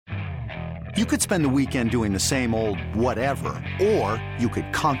You could spend the weekend doing the same old whatever, or you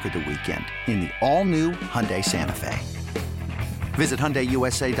could conquer the weekend in the all-new Hyundai Santa Fe. Visit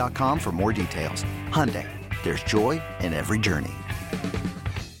HyundaiUSA.com for more details. Hyundai, there's joy in every journey.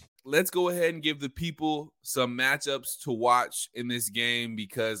 Let's go ahead and give the people some matchups to watch in this game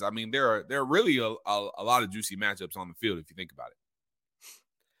because, I mean, there are really a lot of juicy matchups on the field if you think about it.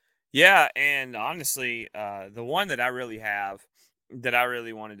 Yeah, and honestly, the one that I really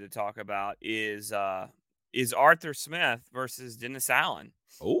wanted to talk about is Arthur Smith versus Dennis Allen.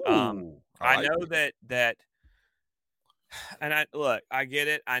 Oh, I know that, and I get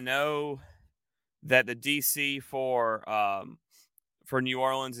it. I know that the DC for New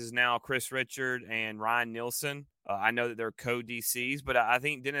Orleans is now Chris Richard and Ryan Nielsen. I know that they're co-DCs, but I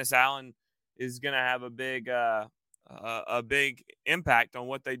think Dennis Allen is going to have a big impact on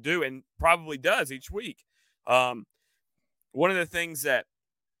what they do, and probably does each week. One of the things that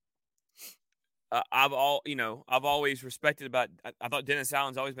I've always respected about, I thought Dennis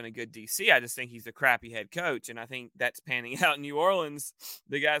Allen's always been a good DC. I just think he's a crappy head coach, and I think that's panning out in New Orleans.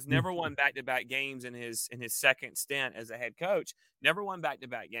 The guy's never won back-to-back games in his second stint as a head coach. Never won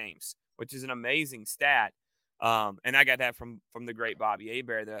back-to-back games, which is an amazing stat. And I got that from the great Bobby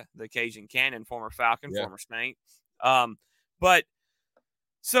Hebert, the Cajun Cannon, former Falcon, former Saint. But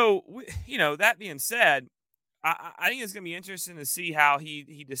so, that being said, I think it's going to be interesting to see how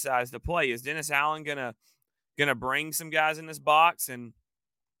he decides to play. Is Dennis Allen gonna bring some guys in this box and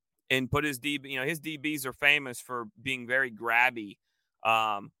put his DB? His DBs are famous for being very grabby.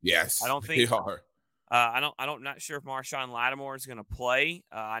 Yes, I don't think they are. Not sure if Marshawn Lattimore is going to play.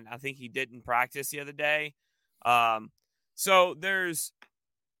 I think he didn't practice the other day. So there's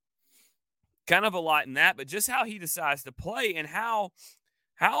kind of a lot in that, but just how he decides to play and how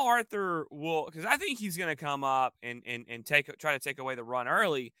Arthur will, because I think he's going to come up and try to take away the run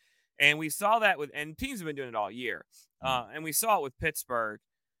early. And we saw that and teams have been doing it all year. And we saw it with Pittsburgh.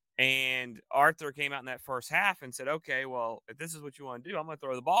 And Arthur came out in that first half and said, okay, well, if this is what you want to do, I'm going to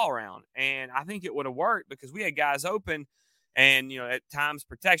throw the ball around. And I think it would have worked because we had guys open and, at times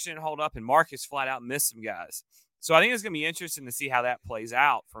protection didn't hold up and Marcus flat out missed some guys. So I think it's going to be interesting to see how that plays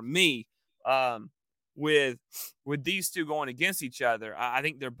out for me. With these two going against each other, I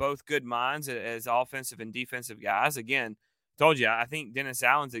think they're both good minds as offensive and defensive guys. Again, told you, I think Dennis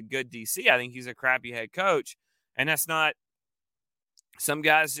Allen's a good DC. I think he's a crappy head coach, and that's not. Some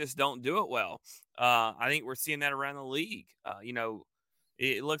guys just don't do it well. I think we're seeing that around the league.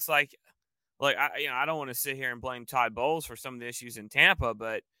 It looks like I don't want to sit here and blame Todd Bowles for some of the issues in Tampa,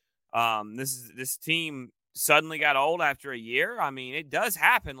 but this team suddenly got old after a year. I mean, it does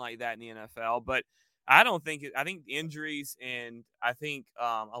happen like that in the NFL, but I think injuries and I think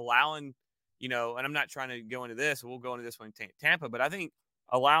allowing, and I'm not trying to go into this. We'll go into this one in Tampa, but I think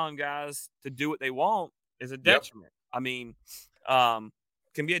allowing guys to do what they want is a detriment. Yep. I mean,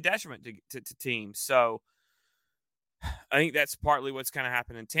 can be a detriment to teams. So I think that's partly what's kind of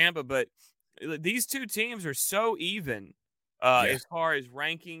happened in Tampa, but these two teams are so even as far as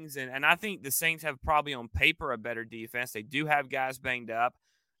rankings. And I think the Saints have probably on paper a better defense. They do have guys banged up.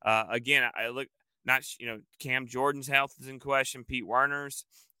 Again, I look, Cam Jordan's health is in question. Pete Werner's,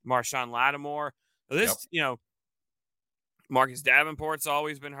 Marshawn Lattimore. Marcus Davenport's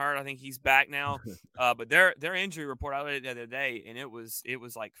always been hurt. I think he's back now. But their injury report, I read it the other day, and it was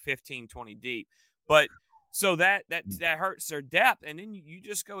like 15, 20 deep. But so that hurts their depth. And then you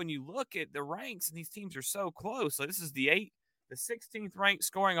just go and you look at the ranks, and these teams are so close. So this is the 16th ranked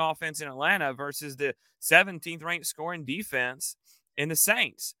scoring offense in Atlanta versus the 17th ranked scoring defense in the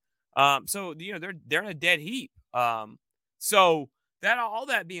Saints. So they're in a dead heap. So that all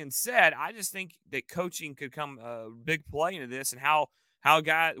that being said, I just think that coaching could come a big play into this, and how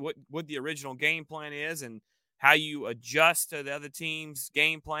what the original game plan is, and how you adjust to the other team's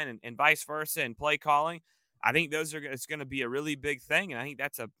game plan, and vice versa, and play calling. I think it's going to be a really big thing, and I think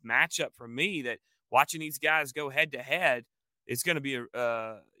that's a matchup for me that watching these guys go head to head is going to be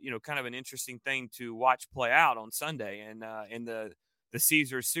kind of an interesting thing to watch play out on Sunday and in the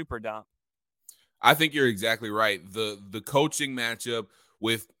Caesars Superdome. I think you're exactly right. The coaching matchup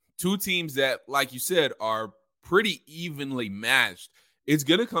with two teams that, like you said, are pretty evenly matched. It's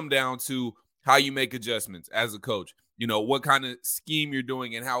going to come down to how you make adjustments as a coach. What kind of scheme you're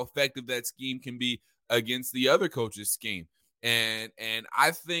doing and how effective that scheme can be against the other coach's scheme. And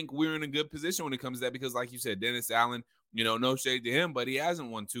I think we're in a good position when it comes to that because, like you said, Dennis Allen, no shade to him, but he hasn't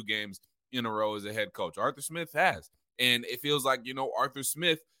won 2 games in a row as a head coach. Arthur Smith has. And it feels like, Arthur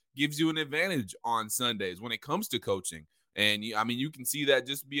Smith gives you an advantage on Sundays when it comes to coaching. And you can see that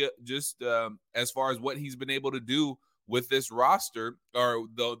just as far as what he's been able to do with this roster, or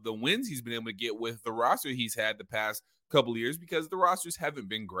the wins he's been able to get with the roster he's had the past couple of years, because the rosters haven't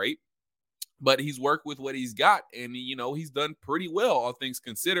been great. But he's worked with what he's got, and, he's done pretty well, all things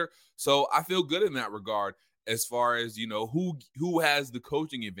considered. So I feel good in that regard as far as, who has the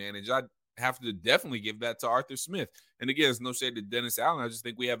coaching advantage. I have to definitely give that to Arthur Smith. And again, it's no shade to Dennis Allen. I just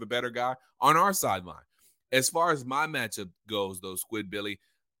think we have a better guy on our sideline. As far as my matchup goes, though, Squid Billy,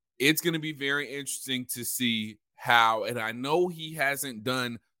 it's going to be very interesting to see how, and I know he hasn't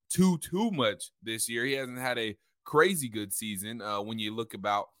done too much this year. He hasn't had a crazy good season when you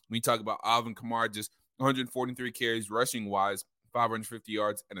talk about Alvin Kamara, just 143 carries rushing wise, 550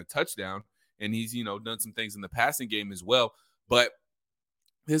 yards and a touchdown. And he's, done some things in the passing game as well. But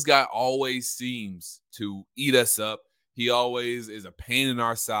this guy always seems to eat us up. He always is a pain in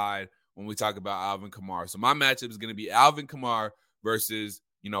our side when we talk about Alvin Kamara. So my matchup is going to be Alvin Kamara versus,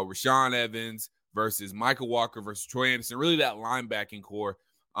 Rashaan Evans versus Michael Walker versus Troy Anderson, really that linebacking core,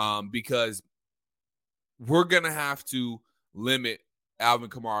 because we're going to have to limit Alvin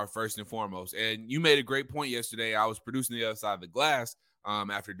Kamara first and foremost. And you made a great point yesterday. I was producing the other side of the glass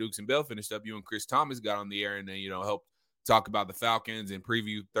after Dukes and Bell finished up. You and Chris Thomas got on the air and then, helped talk about the Falcons and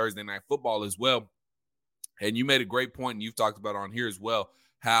preview Thursday Night Football as well. And you made a great point, and you've talked about on here as well,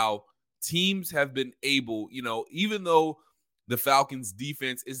 how teams have been able, even though the Falcons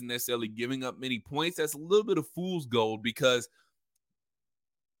defense isn't necessarily giving up many points, that's a little bit of fool's gold, because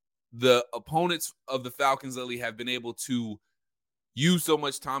the opponents of the Falcons lately have been able to use so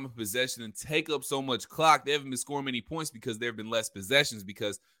much time of possession and take up so much clock. They haven't been scoring many points because there have been less possessions,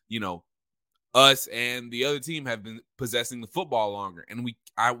 because, us and the other team have been possessing the football longer. And we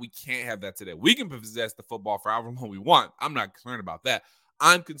can't have that today. We can possess the football for however long we want. I'm not concerned about that.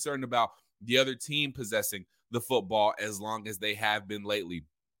 I'm concerned about the other team possessing the football as long as they have been lately.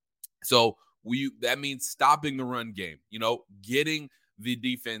 So that means stopping the run game, getting the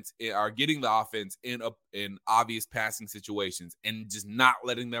defense or getting the offense in obvious passing situations and just not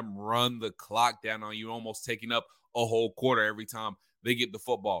letting them run the clock down on you, almost taking up a whole quarter every time they get the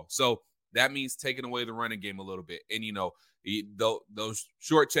football. So that means taking away the running game a little bit. And, those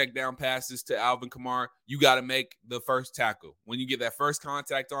short check down passes to Alvin Kamara, you got to make the first tackle. When you get that first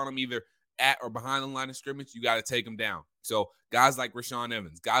contact on him, either at or behind the line of scrimmage, you got to take him down. So guys like Rashaan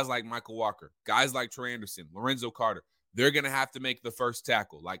Evans, guys like Michael Walker, guys like Troy Anderson, Lorenzo Carter, they're going to have to make the first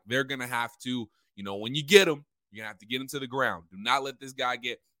tackle. Like, they're going to have to, when you get them, you're going to have to get him to the ground. Do not let this guy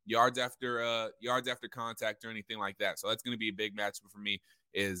get yards after contact or anything like that. So that's going to be a big matchup for me,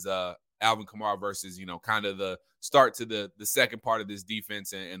 is Alvin Kamara versus, kind of the start to the second part of this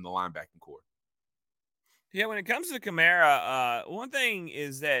defense and the linebacking core. Yeah, when it comes to Kamara, one thing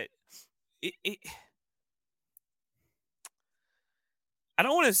is that I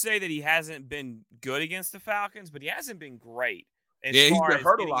don't want to say that he hasn't been good against the Falcons, but he hasn't been great. Yeah, he's been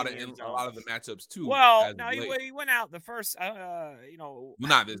hurt a lot of the matchups too. Well, no, he went out the first, well,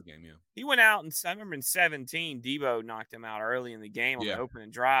 not this game, yeah. He went out, and I remember in 2017, Debo knocked him out early in the game on the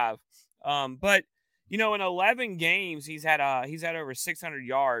opening drive. But in 11 games, he's had over 600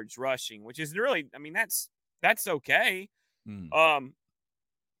 yards rushing, which is really, that's okay.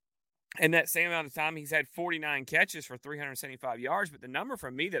 And that same amount of time, he's had 49 catches for 375 yards. But the number for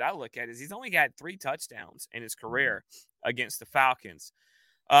me that I look at is he's only got 3 touchdowns in his career against the Falcons.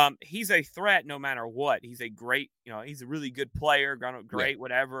 He's a threat no matter what. He's a great, he's a really good player, great,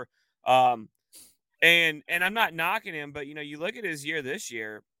 whatever. And I'm not knocking him, but, you look at his year this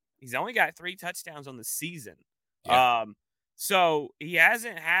year, he's only got 3 touchdowns on the season. Yeah. So he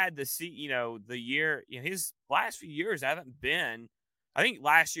hasn't had the year, his last few years haven't been. I think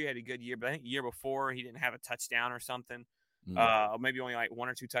last year he had a good year, but I think the year before he didn't have a touchdown or something. Maybe only like 1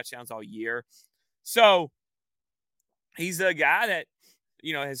 or 2 touchdowns all year. So he's a guy that,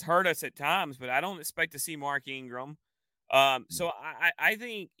 has hurt us at times, but I don't expect to see Mark Ingram. So I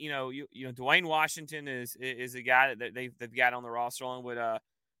think, Dwayne Washington is a guy that they've got on the roster along with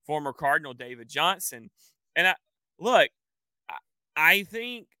former Cardinal David Johnson. And I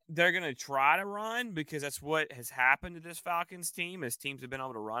think they're going to try to run, because that's what has happened to this Falcons team, as teams have been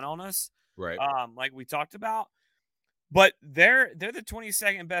able to run on us. Right. Like we talked about. But they're the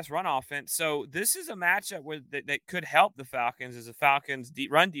 22nd best run offense. So this is a matchup that could help the Falcons, as a Falcons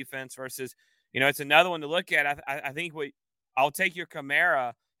run defense versus, it's another one to look at. I think I'll take your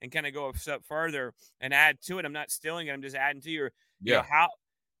Kamara and kind of go a step further and add to it. I'm not stealing it. I'm just adding to your,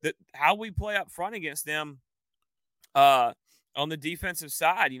 how we play up front against them. On the defensive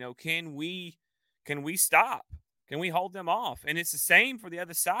side, can we stop? Can we hold them off? And it's the same for the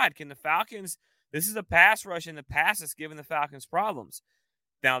other side. Can the Falcons? This is a pass rush in the pass that's giving the Falcons problems.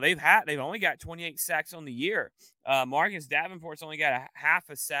 Now they've only got 28 sacks on the year. Marcus Davenport's only got a half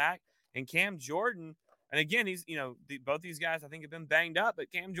a sack, and Cam Jordan, and again, he's both these guys I think have been banged up,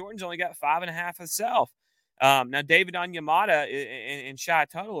 but Cam Jordan's only got 5.5 himself. Now David Onyemata and Shy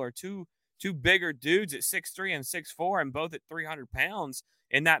Tuttle are two bigger dudes at 6'3" and 6'4", and both at 300 pounds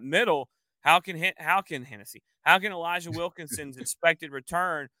in that middle. How can Elijah Wilkinson's expected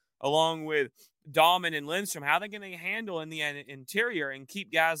return, along with Dahlman and Lindstrom, how are they going to handle in the interior and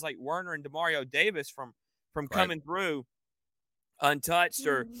keep guys like Werner and Demario Davis from coming through untouched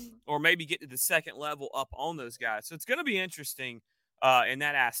or maybe get to the second level up on those guys? So it's going to be interesting in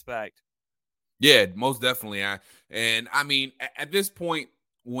that aspect. Yeah, most definitely. And I mean, at this point,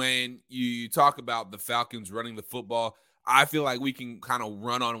 when you talk about the Falcons running the football, I feel like we can kind of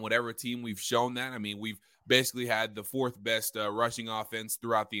run on whatever team we've shown that. I mean, we've basically had the fourth best rushing offense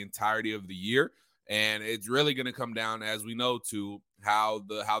throughout the entirety of the year. And it's really going to come down, as we know, to how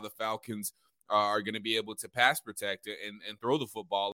the Falcons are going to be able to pass protect and throw the football.